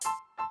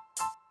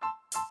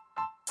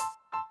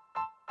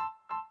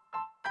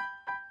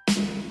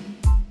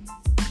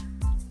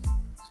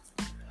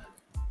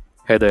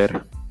Hey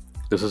there,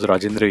 this is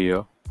Rajendra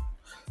here.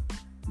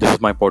 This is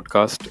my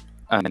podcast,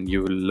 and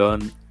you will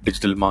learn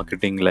digital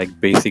marketing like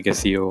basic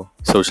SEO,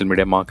 social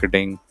media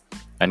marketing,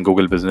 and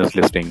Google business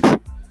listings.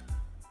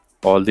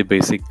 All the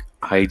basic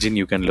hygiene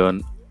you can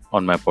learn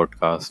on my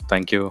podcast.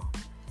 Thank you.